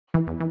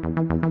Hi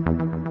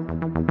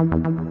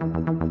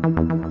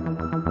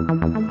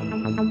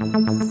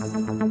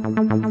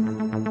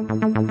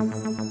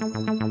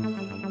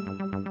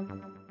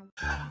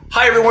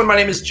everyone, my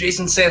name is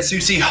Jason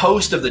Sansucci,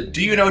 host of the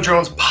Do You Know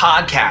Drones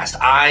podcast.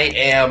 I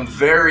am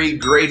very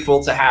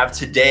grateful to have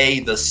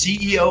today the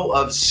CEO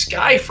of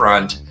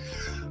Skyfront,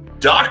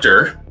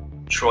 Dr.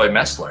 Troy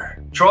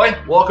Mestler. Troy,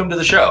 welcome to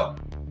the show.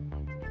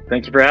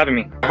 Thank you for having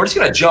me. We're just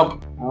gonna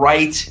jump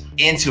right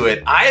into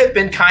it. I have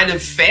been kind of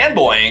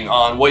fanboying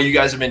on what you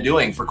guys have been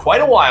doing for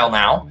quite a while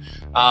now.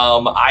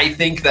 I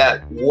think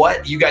that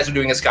what you guys are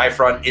doing at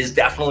Skyfront is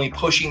definitely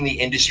pushing the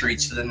industry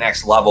to the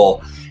next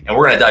level. And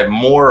we're going to dive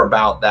more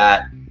about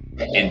that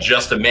in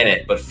just a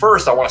minute. But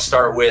first, I want to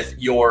start with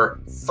your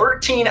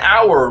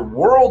 13-hour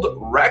world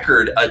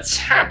record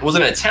attempt. Was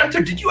it an attempt,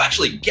 or did you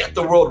actually get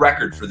the world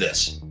record for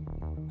this?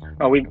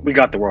 Oh, we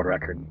got the world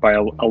record by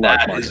a large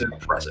margin. That is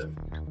impressive.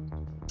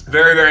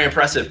 Very, very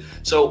impressive.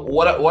 So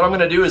what I'm going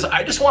to do is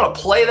I just want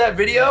to play that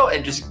video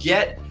and just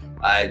get,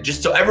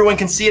 just so everyone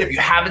can see it. If you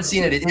haven't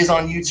seen it, it is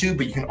on YouTube,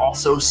 but you can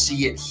also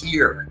see it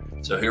here.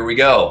 So here we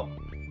go.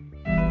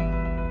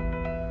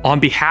 On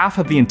behalf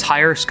of the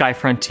entire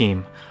Skyfront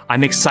team,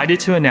 I'm excited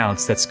to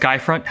announce that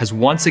Skyfront has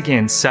once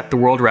again set the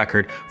world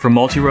record for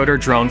multirotor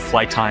drone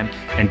flight time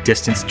and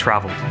distance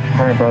traveled.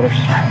 All right, brothers.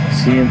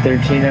 See you in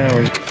 13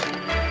 hours.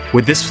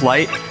 With this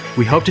flight,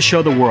 we hope to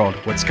show the world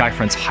what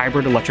Skyfront's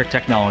hybrid electric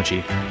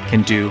technology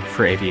can do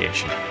for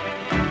aviation.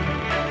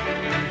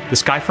 The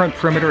Skyfront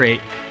Perimeter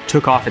 8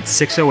 took off at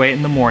 6:08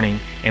 in the morning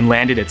and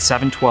landed at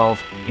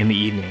 7:12 in the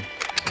evening.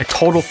 A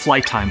total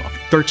flight time of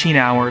 13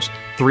 hours,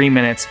 3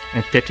 minutes,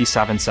 and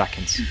 57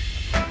 seconds.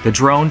 The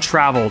drone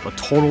traveled a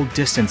total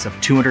distance of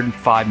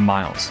 205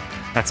 miles.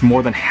 That's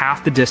more than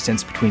half the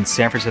distance between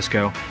San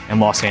Francisco and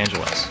Los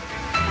Angeles.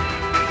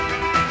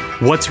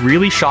 What's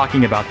really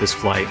shocking about this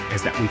flight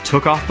is that we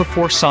took off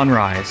before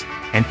sunrise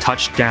and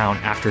touched down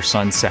after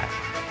sunset.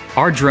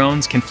 Our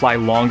drones can fly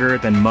longer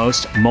than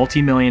most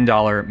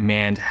multi-million-dollar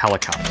manned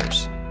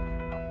helicopters.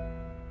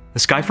 The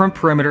Skyfront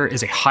Perimeter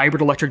is a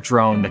hybrid electric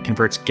drone that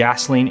converts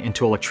gasoline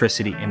into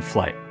electricity in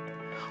flight.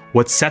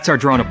 What sets our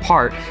drone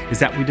apart is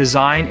that we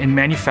design and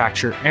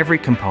manufacture every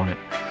component,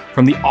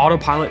 from the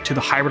autopilot to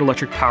the hybrid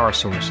electric power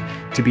source,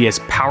 to be as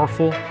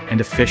powerful and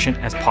efficient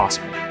as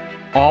possible,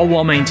 all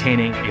while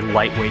maintaining a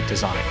lightweight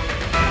design.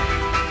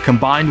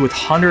 Combined with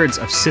hundreds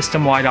of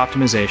system-wide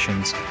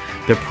optimizations,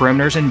 the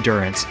Perimeter's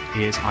endurance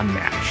is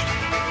unmatched.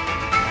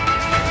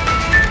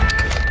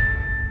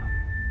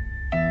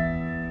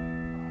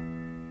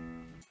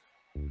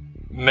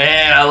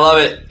 Man, I love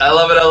it. I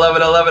love it. I love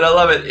it. I love it. I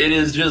love it. It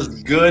is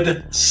just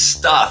good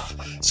stuff.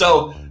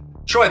 So,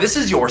 Troy, this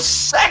is your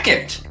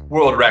second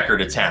world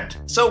record attempt.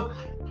 So,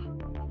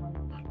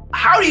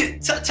 how do you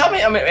tell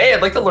me? I mean, A,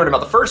 I'd like to learn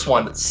about the first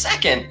one, but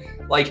second,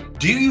 like,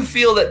 do you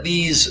feel that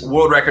these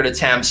world record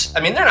attempts? I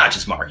mean, they're not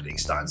just marketing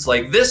stunts.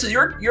 Like, this is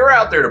you're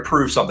out there to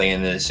prove something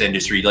in this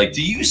industry. Like,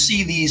 do you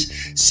see these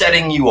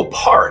setting you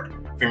apart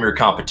from your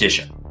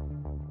competition?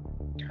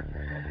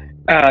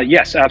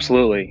 Yes,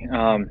 absolutely.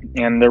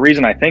 And the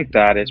reason I think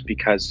that is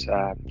because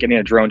getting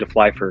a drone to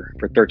fly for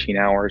 13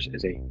 hours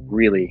is a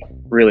really,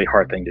 really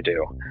hard thing to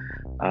do.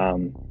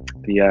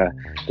 The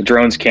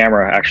drone's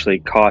camera actually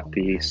caught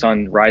the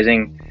sun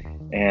rising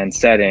and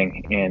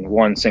setting in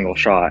one single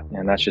shot,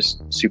 and that's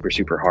just super,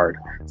 super hard.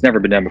 It's never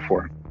been done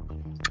before.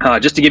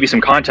 Just to give you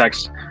some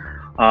context,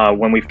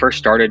 when we first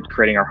started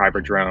creating our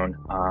hybrid drone,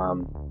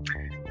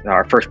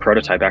 our first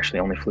prototype actually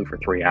only flew for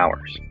 3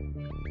 hours.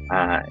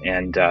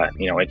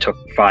 You know, it took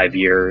 5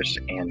 years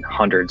and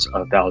hundreds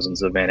of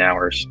thousands of man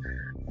hours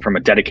from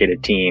a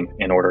dedicated team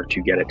in order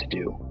to get it to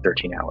do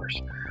 13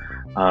 hours.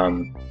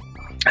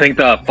 I think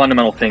the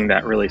fundamental thing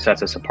that really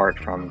sets us apart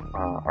from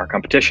our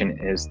competition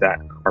is that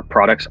our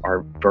products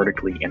are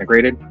vertically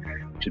integrated,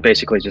 which is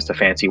basically just a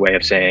fancy way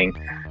of saying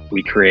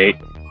we create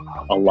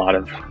a lot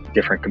of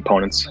different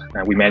components.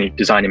 We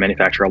design and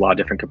manufacture a lot of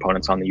different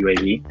components on the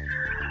UAV.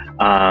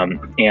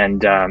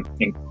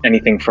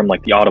 Anything from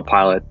like the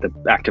autopilot, the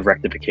active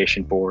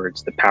rectification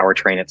boards, the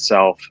powertrain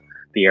itself,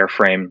 the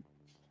airframe,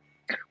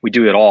 we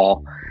do it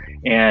all.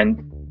 And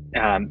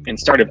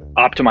started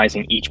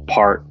optimizing each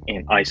part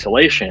in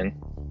isolation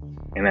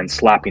and then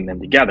slapping them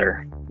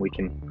together, we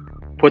can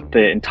put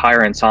the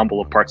entire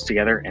ensemble of parts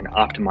together and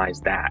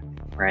optimize that,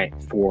 right?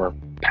 For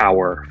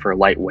power, for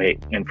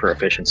lightweight, and for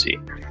efficiency.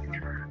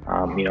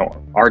 You know,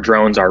 our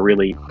drones are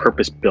really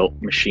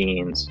purpose-built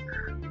machines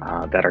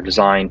that are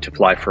designed to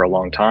fly for a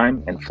long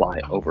time and fly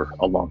over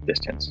a long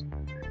distance.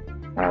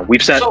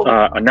 We've set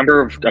a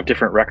number of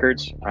different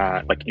records,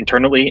 like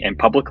internally and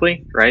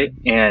publicly, right?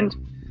 And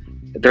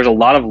there's a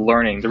lot of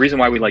learning. The reason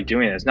why we like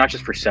doing it is not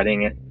just for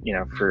setting it, you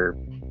know, for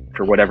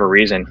whatever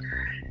reason.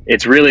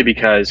 It's really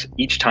because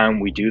each time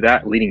we do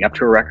that, leading up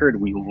to a record,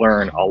 we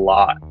learn a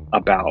lot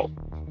about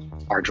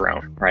our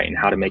drone, right? And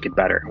how to make it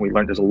better. We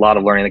learn there's a lot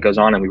of learning that goes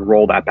on, and we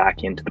roll that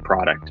back into the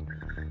product.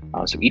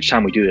 So each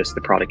time we do this,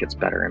 the product gets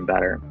better and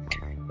better.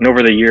 And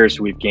over the years,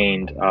 we've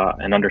gained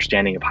an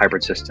understanding of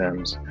hybrid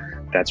systems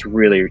that's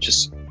really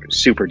just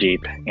super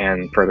deep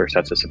and further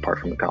sets us apart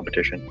from the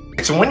competition.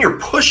 So when you're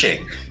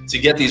pushing to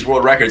get these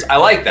world records, I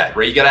like that,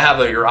 right? You got to have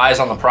your eyes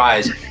on the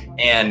prize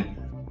and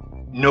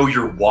know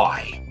your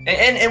why.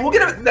 And we'll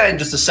get to that in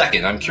just a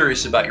second. I'm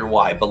curious about your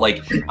why, but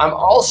like, I'm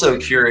also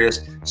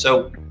curious.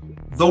 So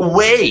the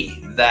way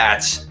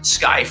that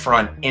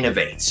Skyfront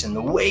innovates and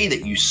the way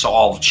that you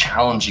solve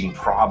challenging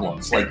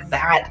problems like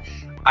that,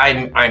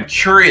 I'm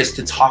curious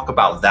to talk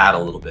about that a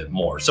little bit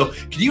more. So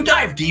can you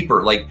dive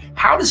deeper? Like,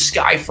 how does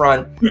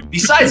Skyfront,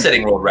 besides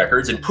setting world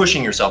records and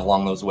pushing yourself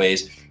along those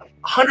ways,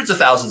 hundreds of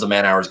thousands of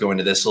man hours go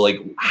into this. So like,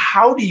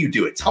 how do you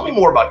do it? Tell me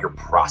more about your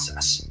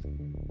process.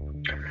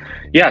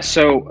 Yeah,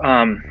 so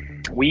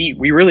we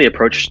really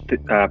approach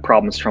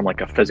problems from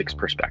like a physics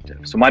perspective.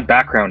 So my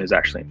background is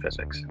actually in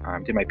physics.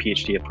 Did my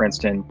PhD at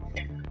Princeton,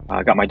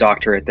 got my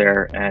doctorate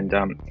there, and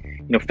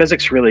you know,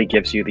 physics really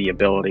gives you the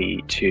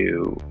ability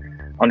to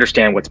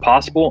understand what's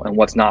possible and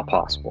what's not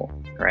possible,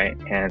 right?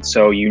 And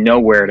so you know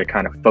where to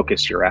kind of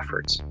focus your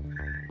efforts.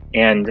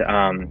 And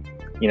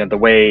you know, the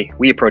way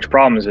we approach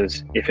problems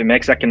is if it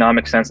makes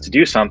economic sense to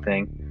do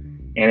something,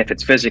 and if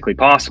it's physically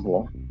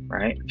possible,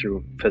 right,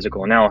 through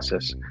physical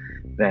analysis,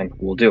 then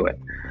we'll do it.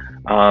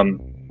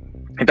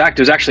 In fact,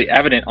 it was actually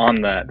evident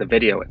on the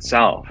video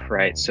itself,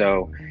 right?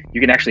 So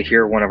you can actually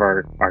hear one of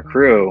our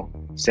crew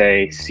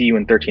say, "See you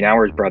in 13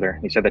 hours, brother."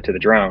 He said that to the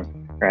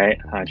drone, right?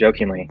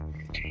 Jokingly.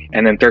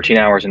 And then 13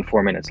 hours and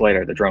 4 minutes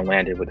later, the drone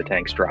landed with the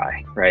tanks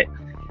dry, right?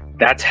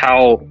 That's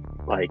how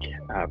like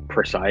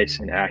precise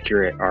and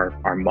accurate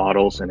our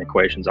models and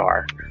equations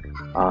are.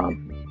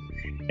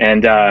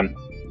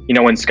 You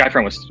know, when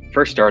Skyfront was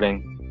first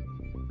starting,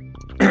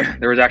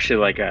 there was actually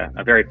like a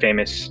very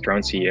famous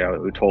drone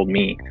CEO who told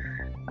me,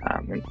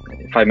 and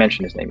if I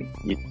mention his name,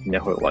 you know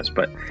who it was,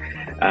 but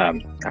I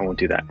won't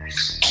do that.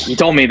 He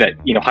told me that,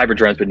 you know, hybrid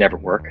drones would never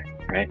work,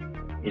 right?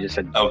 He just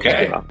said,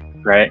 okay, give up,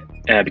 right?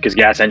 Because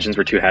gas engines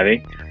were too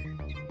heavy.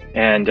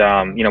 And,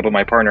 you know, but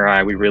my partner and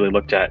I,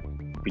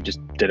 we just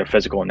did a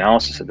physical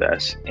analysis of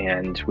this,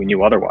 and we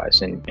knew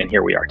otherwise, and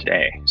here we are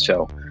today.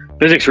 So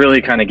physics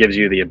really kind of gives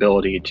you the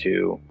ability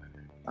to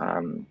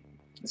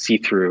see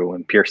through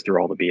and pierce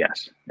through all the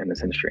BS in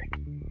this industry.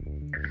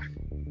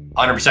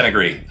 100%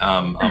 agree.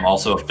 I'm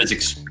also a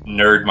physics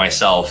nerd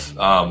myself.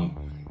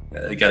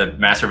 I got a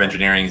Master of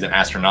Engineering in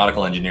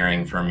Astronautical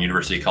Engineering from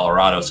University of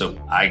Colorado, so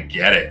I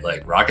get it.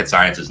 Like, rocket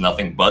science is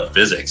nothing but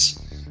physics,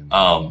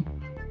 and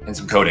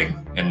some coding,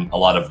 and a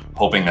lot of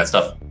hoping that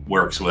stuff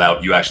works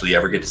without you actually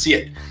ever get to see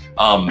it.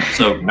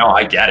 So no,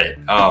 I get it.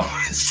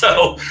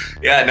 So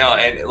yeah, no,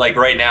 and like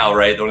right now,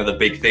 right, one of the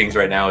big things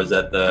right now is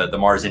that the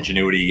Mars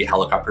Ingenuity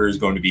helicopter is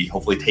going to be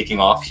hopefully taking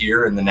off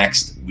here in the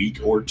next week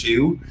or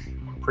two.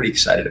 Pretty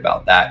excited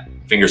about that.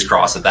 Fingers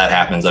crossed that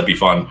happens. That'd be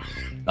fun.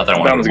 Not that I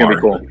want that was gonna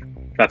be cool.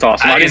 That's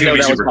awesome. I didn't know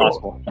that was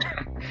possible.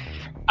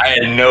 I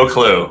had no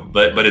clue,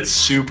 but it's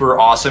super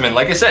awesome. And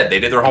like I said, they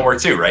did their homework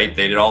too, right?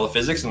 They did all the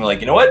physics, and they're like,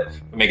 you know what?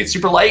 We make it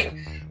super light,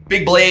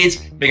 big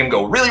blades, make them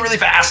go really, really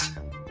fast.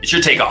 It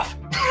should take off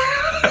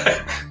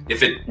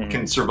if it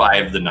can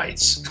survive the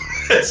nights.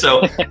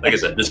 So, like I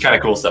said, just kind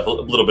of cool stuff. A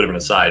little bit of an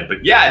aside,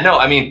 but yeah, no,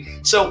 I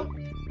mean, so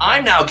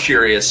I'm now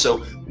curious. So,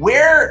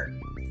 where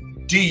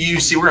do you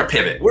see? We're gonna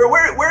pivot.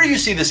 Where do you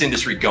see this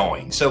industry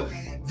going? So,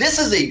 this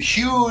is a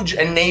huge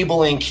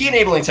key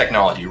enabling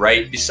technology,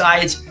 right?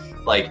 Besides,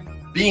 like,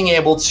 being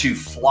able to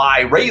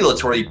fly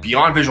regulatory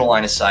beyond visual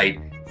line of sight,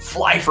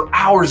 fly for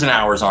hours and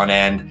hours on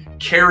end,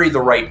 carry the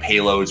right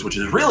payloads, which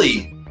is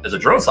really, as a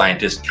drone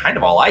scientist, kind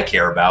of all I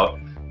care about.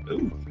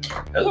 Ooh,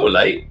 hello,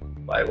 light.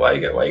 Why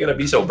you gotta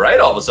be so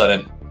bright all of a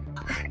sudden?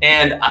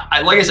 And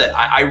like I said,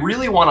 I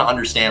really want to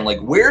understand, like,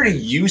 where do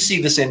you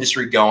see this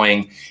industry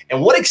going,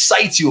 and what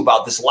excites you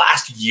about this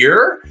last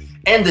year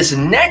and this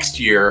next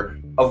year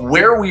of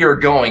where we are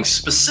going,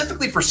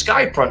 specifically for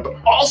Skyfront, but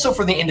also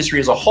for the industry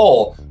as a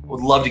whole?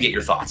 Would love to get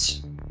your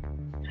thoughts.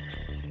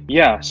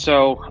 Yeah,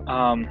 so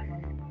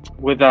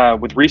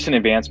with recent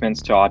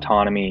advancements to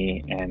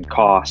autonomy and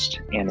cost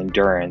and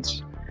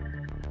endurance,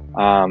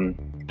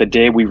 the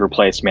day we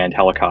replace manned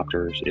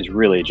helicopters is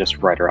really just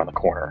right around the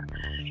corner.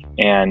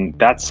 And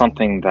that's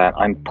something that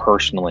I'm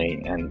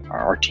personally, and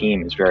our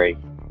team is very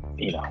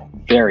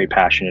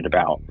passionate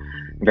about,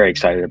 very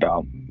excited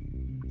about.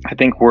 I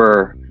think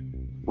we're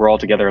all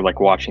together, like,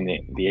 watching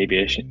the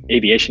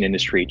aviation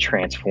industry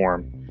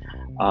transform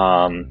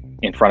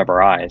in front of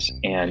our eyes.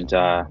 And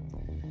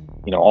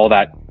you know, all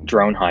that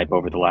drone hype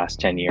over the last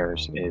 10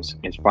 years is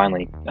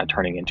finally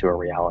turning into a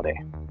reality.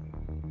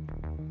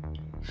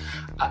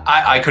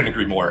 I couldn't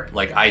agree more.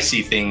 Like, I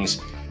see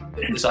things.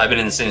 So I've been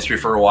in this industry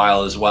for a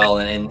while as well,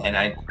 and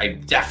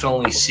I've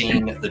definitely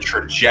seen the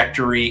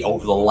trajectory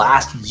over the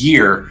last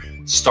year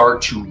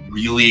start to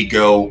really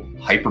go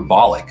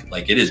hyperbolic.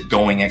 Like, it is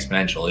going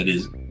exponential. It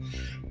is,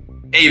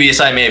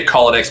 ABSI may have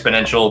called it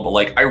exponential, but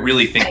like, I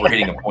really think we're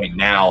hitting a point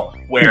now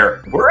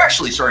where we're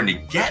actually starting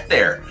to get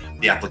there.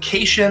 The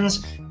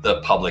applications,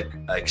 the public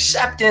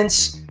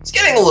acceptance, it's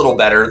getting a little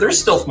better. There's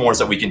still more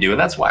that we can do, and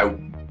that's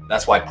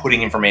why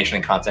putting information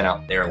and content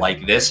out there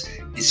like this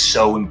is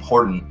so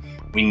important.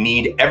 We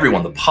need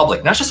everyone, the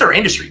public, not just our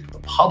industry, but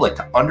the public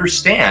to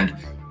understand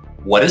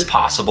what is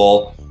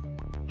possible,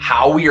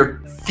 how we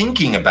are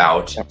thinking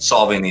about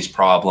solving these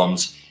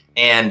problems.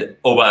 And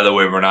oh, by the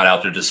way, we're not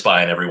out there to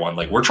spy on everyone.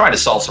 Like, we're trying to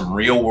solve some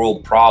real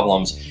world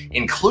problems,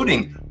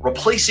 including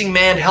replacing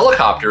manned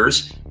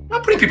helicopters,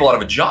 not putting people out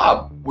of a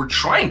job. We're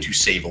trying to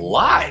save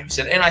lives.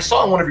 And I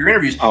saw in one of your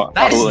interviews,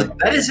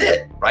 that is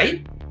it,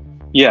 right?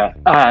 Yeah.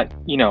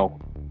 You know,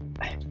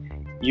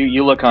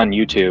 you look on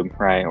YouTube,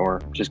 right?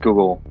 Or just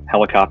Google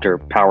helicopter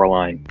power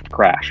line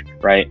crash,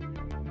 right?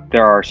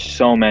 There are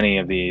so many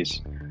of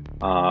these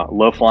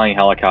low flying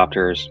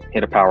helicopters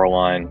hit a power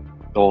line,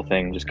 the whole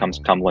thing just comes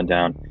tumbling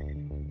down.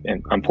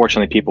 And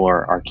unfortunately, people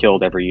are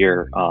killed every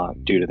year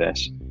due to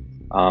this.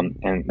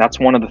 And that's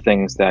one of the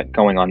things that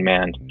going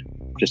unmanned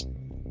just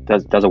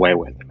does away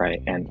with,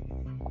 right? And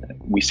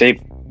we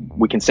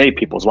can save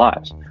people's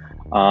lives,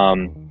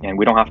 and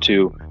we don't have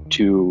to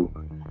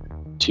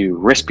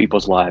risk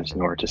people's lives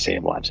in order to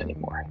save lives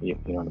anymore. You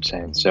know what I'm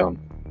saying? So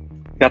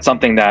that's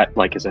something that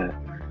like is a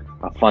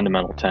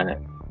fundamental tenet,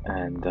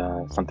 and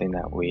something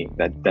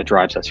that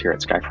drives us here at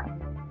Skyfront.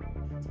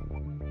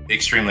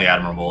 Extremely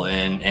admirable.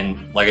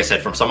 And like I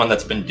said, from someone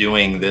that's been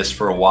doing this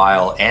for a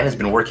while and has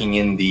been working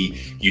in the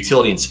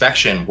utility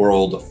inspection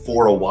world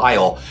for a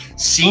while,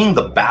 seeing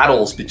the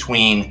battles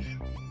between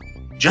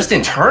just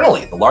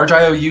internally, the large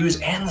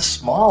IOUs and the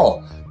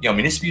small,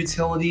 municipal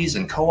utilities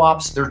and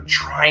co-ops, they're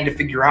trying to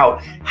figure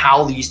out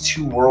how these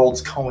two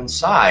worlds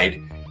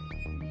coincide,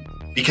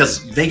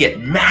 because they get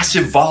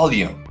massive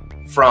volume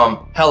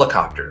from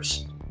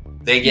helicopters.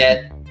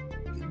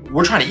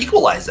 We're trying to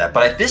equalize that,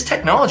 but this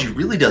technology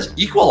really does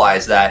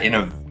equalize that in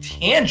a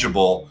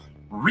tangible,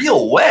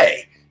 real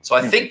way. So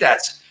I think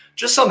that's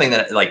just something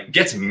that like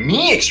gets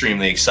me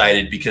extremely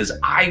excited, because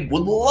I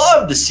would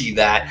love to see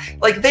that.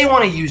 Like, they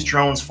want to use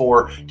drones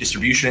for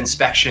distribution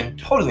inspection,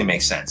 totally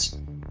makes sense.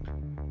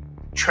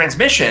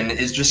 Transmission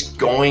is just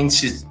going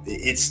to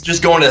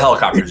the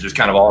helicopters just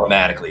kind of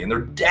automatically, and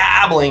they're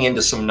dabbling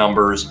into some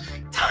numbers,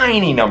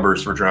 tiny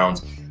numbers for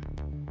drones.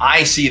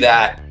 I see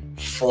that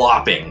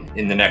flopping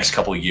in the next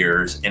couple of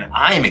years, and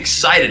I am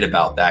excited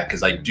about that,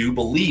 because I do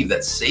believe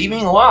that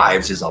saving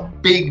lives is a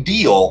big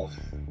deal,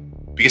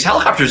 because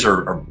helicopters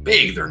are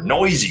big, they're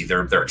noisy,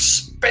 they're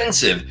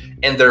expensive,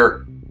 and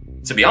they're,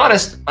 to be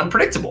honest,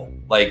 unpredictable.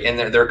 Like, and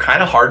they're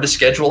kind of hard to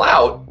schedule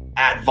out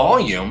at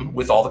volume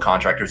with all the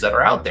contractors that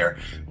are out there.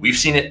 We've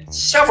seen it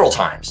several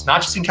times,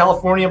 not just in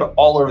California, but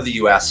all over the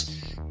US,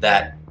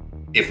 that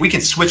if we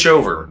can switch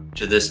over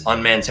to this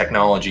unmanned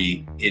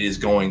technology, it is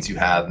going to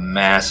have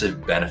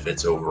massive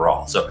benefits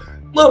overall. So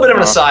a little bit of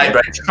an aside,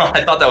 but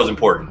I thought that was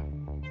important.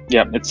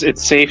 Yeah,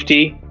 it's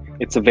safety,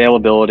 it's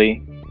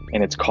availability,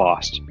 and it's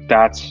cost.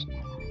 That's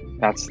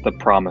the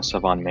promise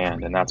of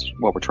unmanned, and that's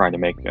what we're trying to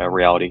make a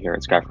reality here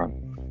at Skyfront.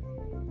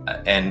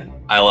 And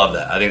I love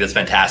that. I think that's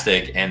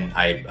fantastic. And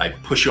I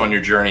push you on your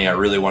journey. I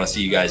really want to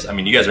see you guys. I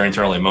mean, you guys are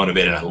internally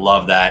motivated. I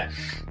love that.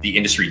 The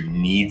industry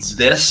needs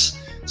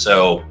this.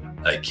 So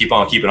keep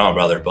on keeping on,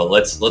 brother. But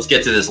let's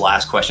get to this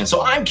last question.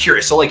 So I'm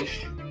curious. So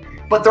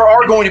but there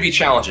are going to be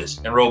challenges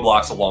and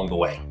roadblocks along the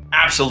way.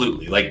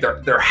 Absolutely. Like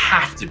there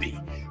have to be.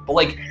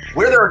 But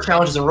where there are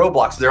challenges and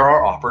roadblocks, there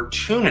are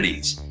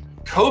opportunities.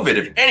 COVID,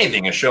 if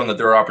anything, has shown that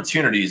there are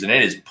opportunities, and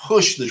it has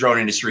pushed the drone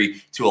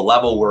industry to a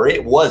level where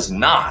it was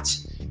not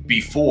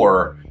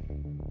before.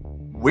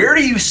 Where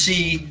do you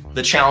see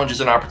the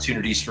challenges and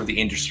opportunities for the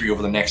industry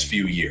over the next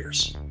few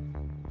years?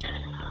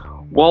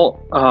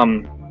 Well,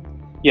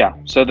 yeah.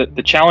 So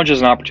the challenges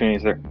and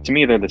opportunities, to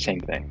me, they're the same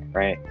thing,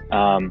 right?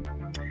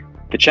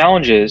 The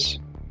challenges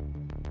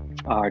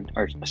are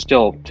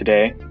still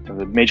today.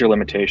 The major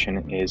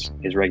limitation is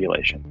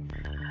regulation.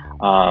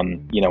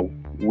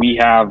 We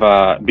have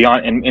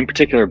beyond, in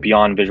particular,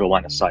 beyond visual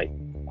line of sight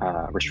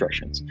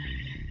restrictions.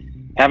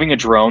 Having a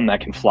drone that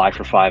can fly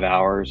for 5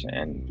 hours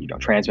and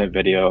transmit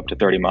video up to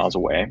 30 miles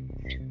away,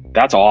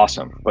 that's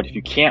awesome. But if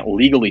you can't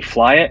legally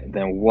fly it,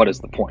 then what is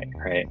the point,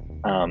 right?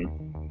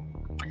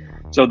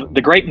 So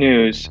the great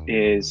news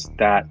is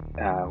that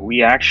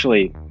we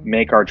actually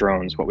make our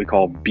drones what we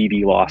call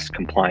BVLOS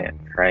compliant,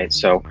 right?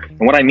 So,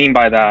 and what I mean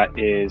by that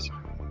is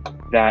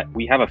that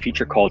we have a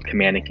feature called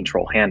command and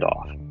control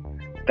handoff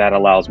that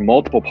allows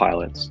multiple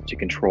pilots to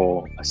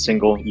control a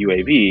single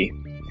UAV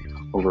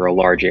over a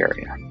large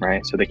area,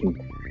 right? So they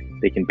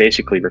can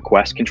basically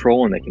request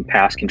control, and they can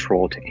pass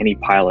control to any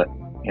pilot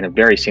in a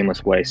very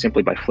seamless way,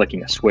 simply by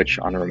flicking a switch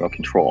on the remote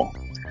control.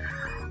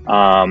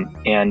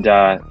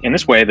 In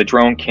this way, the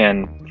drone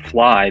can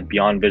fly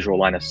beyond visual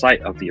line of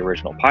sight of the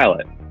original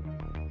pilot,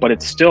 but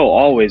it's still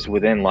always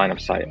within line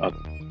of sight of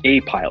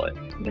a pilot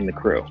in the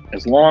crew,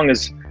 as long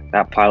as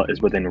that pilot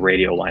is within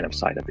radio line of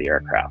sight of the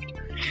aircraft.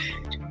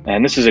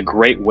 And this is a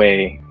great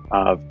way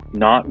of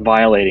not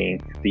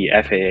violating the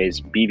FAA's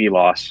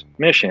BVLOS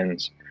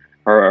missions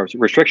or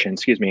restrictions,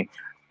 excuse me,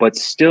 but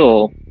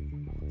still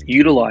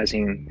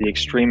utilizing the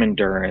extreme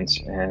endurance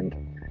and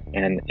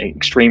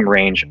extreme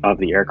range of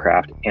the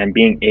aircraft, and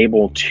being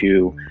able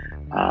to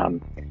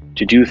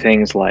do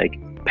things like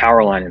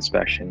power line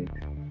inspection,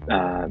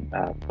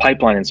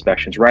 pipeline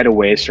inspections,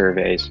 right-of-way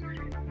surveys,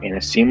 in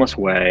a seamless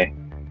way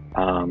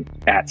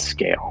at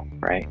scale,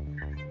 right?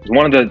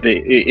 One of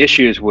the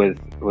issues with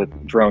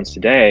drones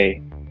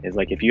today is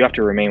like, if you have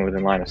to remain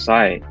within line of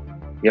sight,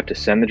 you have to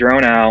send the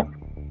drone out,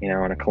 you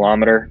know, in a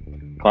kilometer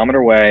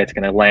away, it's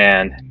going to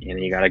land,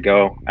 and you got to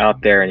go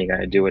out there and you got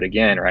to do it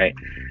again, right?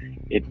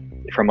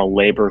 From a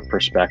labor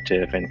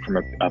perspective and from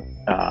a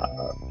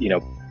you know,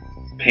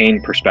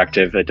 pain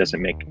perspective, it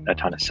doesn't make a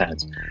ton of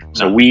sense.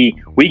 So we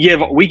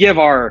give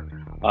our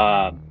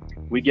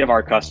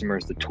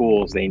customers the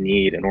tools they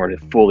need in order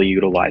to fully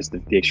utilize the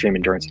extreme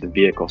endurance of the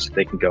vehicle, so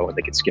they can go and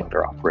they can scale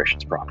their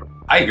operations properly.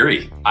 I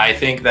agree. I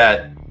think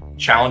that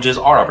challenges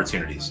are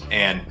opportunities,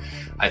 and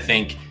I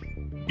think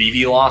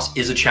BV loss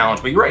is a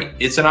challenge, but you're right,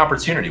 it's an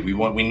opportunity.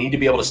 We need to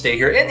be able to stay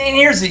here. And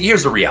here's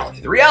the reality.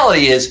 The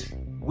reality is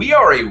we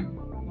are a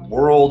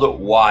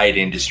worldwide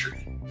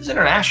industry. It's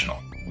international.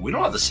 We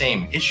don't have the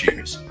same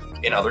issues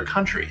in other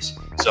countries.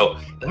 So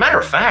as a matter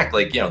of fact,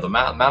 like, you know, the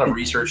amount of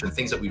research and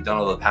things that we've done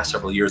over the past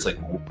several years, like,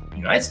 the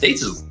United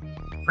States is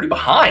pretty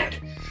behind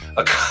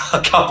a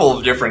couple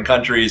of different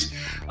countries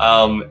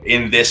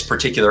in this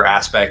particular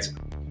aspect,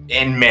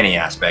 in many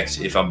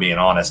aspects, if I'm being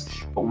honest.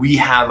 But we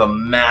have a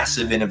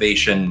massive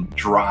innovation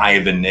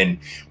drive, and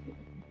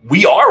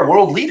we are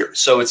world leaders.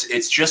 So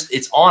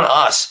it's on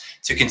us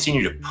to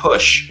continue to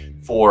push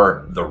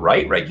for the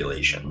right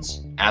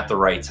regulations at the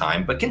right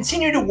time, but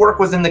continue to work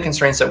within the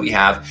constraints that we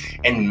have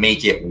and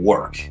make it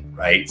work,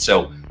 right?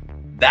 So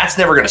that's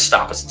never going to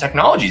stop us. The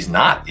technology is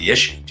not the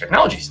issue.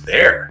 Technology is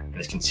there, and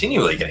it's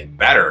continually getting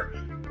better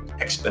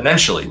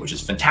exponentially, which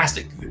is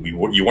fantastic. You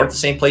weren't the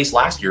same place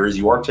last year as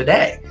you are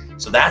today.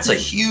 So that's a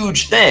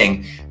huge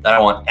thing that I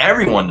want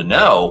everyone to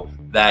know,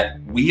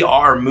 that we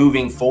are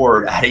moving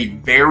forward at a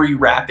very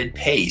rapid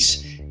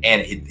pace.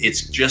 And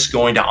it's just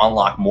going to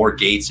unlock more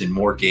gates and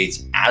more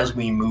gates as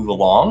we move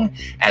along,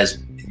 as,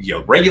 you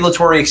know,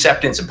 regulatory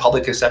acceptance and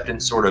public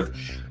acceptance sort of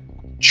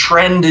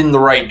trend in the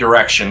right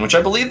direction, which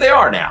I believe they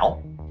are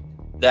now.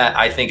 That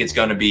I think it's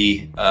going to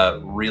be a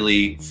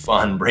really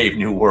fun, brave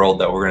new world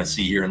that we're going to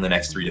see here in the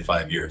next 3 to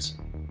 5 years.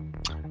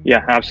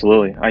 Yeah,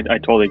 absolutely. I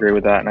totally agree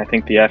with that. And I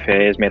think the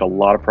FAA has made a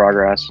lot of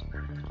progress,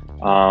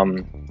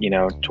 you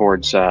know,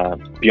 towards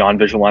beyond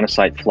visual line of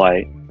sight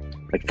flight.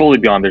 Like fully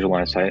beyond visual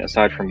line of sight,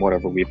 aside from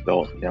whatever we've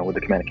built, you know, with the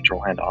command and control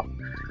handoff.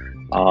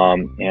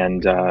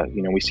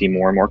 You know, we see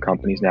more and more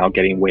companies now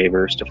getting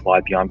waivers to fly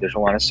beyond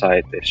visual line of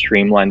sight. They've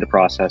streamlined the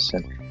process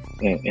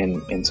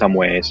in some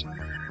ways.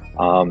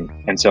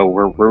 And so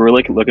we're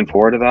really looking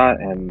forward to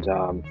that. And,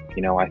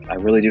 you know, I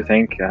really do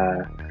think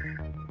the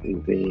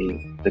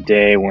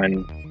day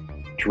when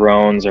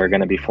drones are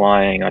going to be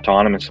flying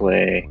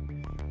autonomously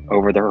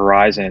over the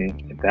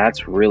horizon,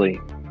 that's really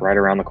right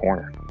around the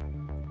corner.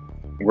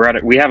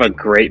 We have a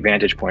great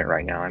vantage point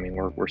right now. I mean,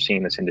 we're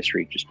seeing this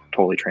industry just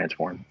totally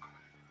transform.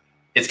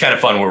 It's kind of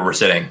fun where we're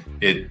sitting.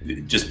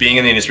 Just being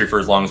in the industry for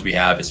as long as we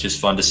have, it's just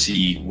fun to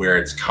see where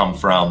it's come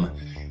from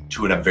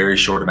to, in a very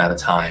short amount of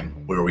time,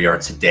 where we are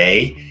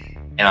today.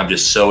 And I'm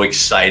just so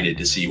excited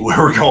to see where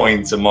we're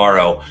going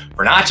tomorrow,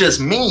 for not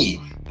just me,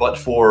 but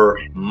for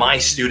my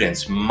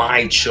students,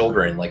 my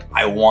children. Like,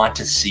 I want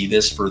to see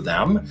this for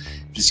them,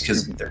 just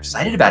because they're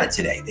excited about it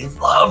today. They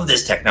love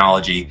this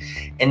technology,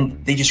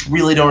 and they just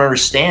really don't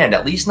understand,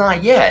 at least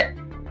not yet,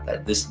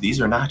 that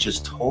these are not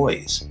just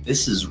toys.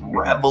 These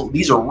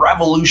are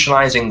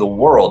revolutionizing the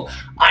world.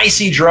 I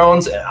see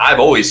drones, and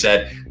I've always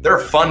said, they're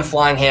fun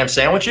flying ham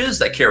sandwiches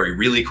that carry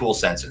really cool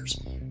sensors.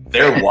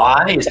 Their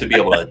why is to be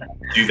able to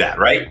do that,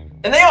 right?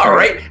 And they are,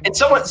 right? And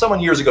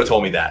someone years ago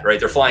told me that, right?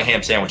 They're flying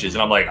ham sandwiches,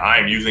 and I'm like,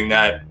 I'm using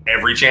that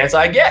every chance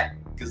I get,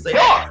 because they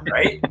are,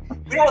 right?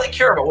 We don't really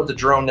care about what the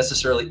drone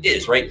necessarily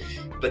is, right?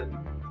 But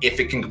if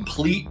it can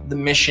complete the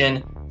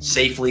mission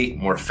safely,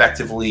 more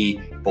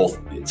effectively, both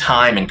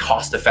time and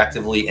cost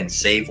effectively, and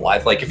save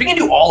life, like if it can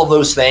do all of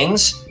those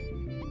things,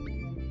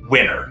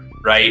 winner,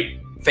 right?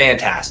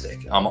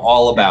 Fantastic. I'm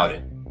all about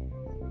it.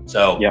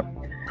 So yep.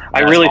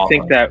 I really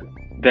think that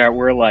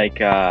we're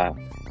like,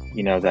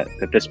 you know, that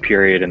this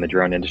period in the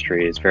drone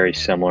industry is very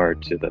similar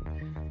to the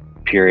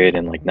period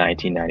in like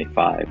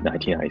 1995,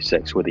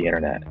 1996 with the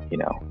internet. You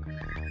know,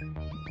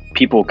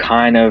 people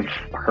kind of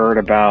heard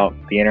about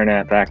the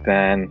internet back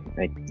then.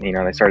 They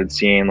started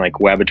seeing like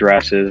web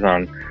addresses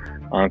on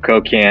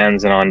Coke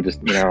cans and on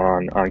just, you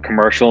know, on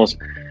commercials,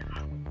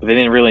 but they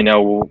didn't really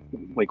know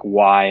like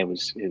why it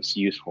was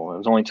useful. It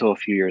was only until a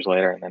few years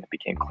later, and then it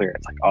became clear.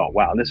 It's like, oh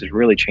wow, this is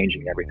really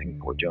changing everything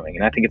that we're doing.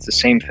 And I think it's the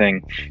same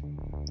thing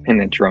in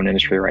the drone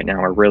industry right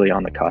now. We're really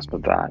on the cusp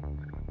of that,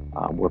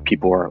 where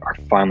people are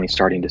finally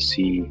starting to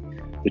see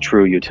the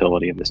true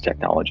utility of this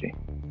technology.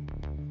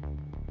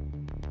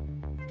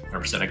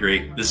 100%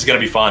 agree. This is going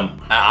to be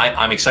fun.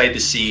 I'm excited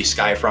to see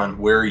Skyfront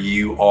where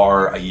you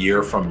are a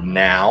year from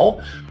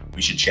now.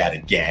 We should chat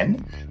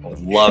again. I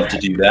would love to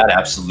do that,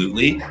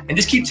 absolutely. And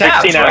just keep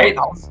tabs, 16 right?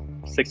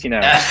 16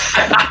 hours.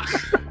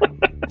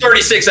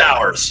 36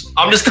 hours.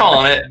 I'm just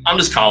calling it. I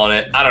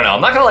don't know.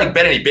 I'm not going to like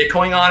bet any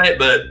Bitcoin on it,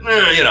 but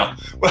you know.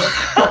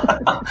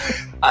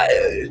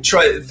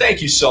 Troy,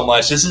 thank you so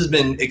much. This has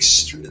been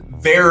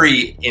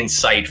very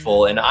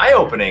insightful and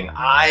eye-opening.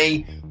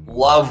 I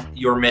love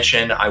your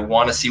mission. I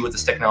want to see what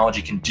this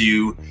technology can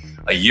do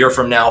a year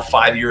from now,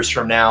 5 years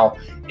from now.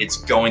 It's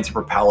going to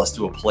propel us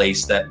to a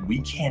place that we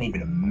can't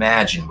even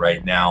imagine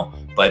right now.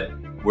 But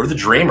we're the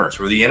dreamers,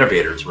 we're the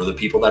innovators, we're the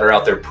people that are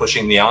out there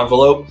pushing the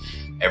envelope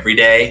every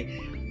day,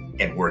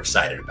 and we're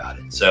excited about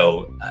it.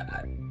 So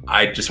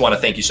I just want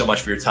to thank you so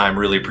much for your time.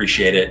 Really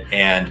appreciate it.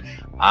 And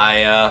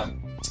I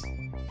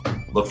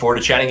look forward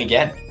to chatting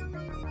again.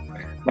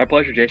 My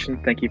pleasure,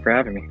 Jason. Thank you for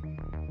having me.